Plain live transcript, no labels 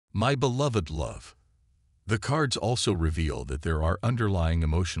My beloved love. The cards also reveal that there are underlying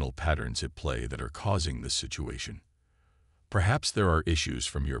emotional patterns at play that are causing this situation. Perhaps there are issues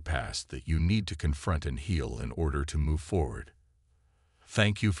from your past that you need to confront and heal in order to move forward.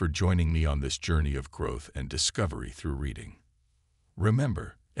 Thank you for joining me on this journey of growth and discovery through reading.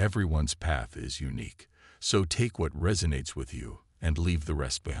 Remember, everyone's path is unique, so take what resonates with you and leave the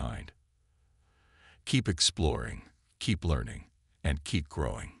rest behind. Keep exploring, keep learning, and keep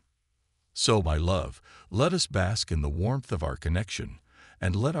growing. So, my love, let us bask in the warmth of our connection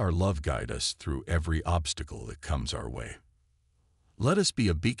and let our love guide us through every obstacle that comes our way. Let us be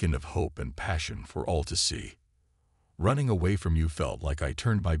a beacon of hope and passion for all to see. Running away from you felt like I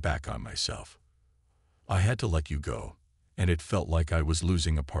turned my back on myself. I had to let you go, and it felt like I was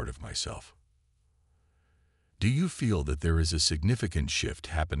losing a part of myself. Do you feel that there is a significant shift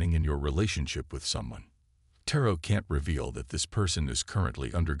happening in your relationship with someone? Tarot can't reveal that this person is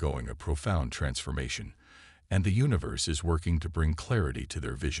currently undergoing a profound transformation, and the universe is working to bring clarity to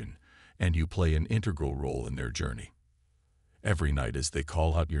their vision, and you play an integral role in their journey. Every night as they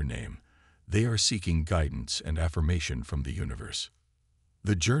call out your name, they are seeking guidance and affirmation from the universe.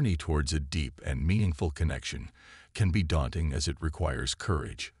 The journey towards a deep and meaningful connection can be daunting as it requires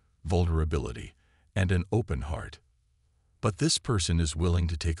courage, vulnerability, and an open heart. But this person is willing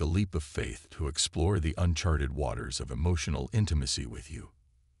to take a leap of faith to explore the uncharted waters of emotional intimacy with you.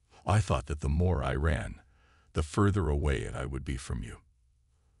 I thought that the more I ran, the further away I would be from you.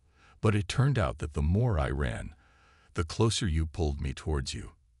 But it turned out that the more I ran, the closer you pulled me towards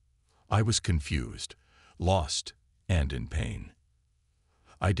you. I was confused, lost, and in pain.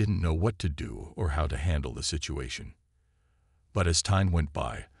 I didn't know what to do or how to handle the situation. But as time went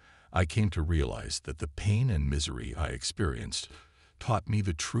by, I came to realize that the pain and misery I experienced taught me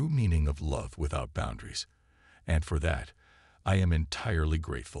the true meaning of love without boundaries, and for that, I am entirely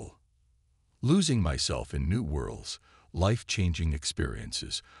grateful. Losing myself in new worlds, life-changing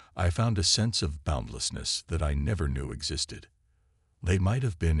experiences, I found a sense of boundlessness that I never knew existed. They might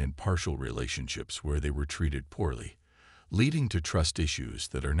have been in partial relationships where they were treated poorly, leading to trust issues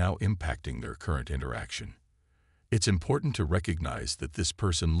that are now impacting their current interaction. It's important to recognize that this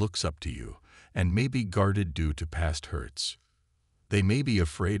person looks up to you and may be guarded due to past hurts. They may be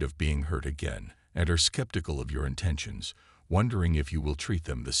afraid of being hurt again and are skeptical of your intentions, wondering if you will treat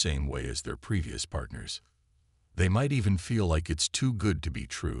them the same way as their previous partners. They might even feel like it's too good to be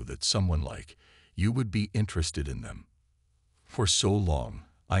true that someone like you would be interested in them. For so long,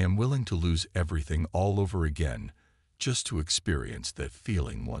 I am willing to lose everything all over again just to experience that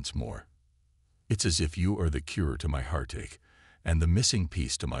feeling once more. It's as if you are the cure to my heartache and the missing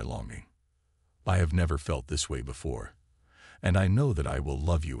piece to my longing. I have never felt this way before, and I know that I will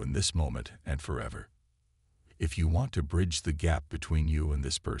love you in this moment and forever. If you want to bridge the gap between you and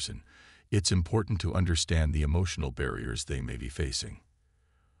this person, it's important to understand the emotional barriers they may be facing.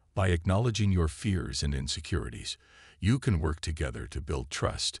 By acknowledging your fears and insecurities, you can work together to build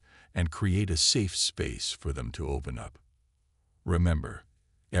trust and create a safe space for them to open up. Remember,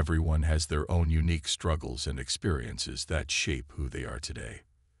 everyone has their own unique struggles and experiences that shape who they are today.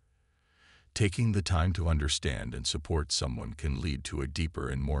 Taking the time to understand and support someone can lead to a deeper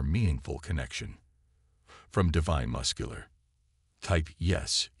and more meaningful connection. From Divine Muscular. Type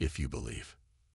yes if you believe.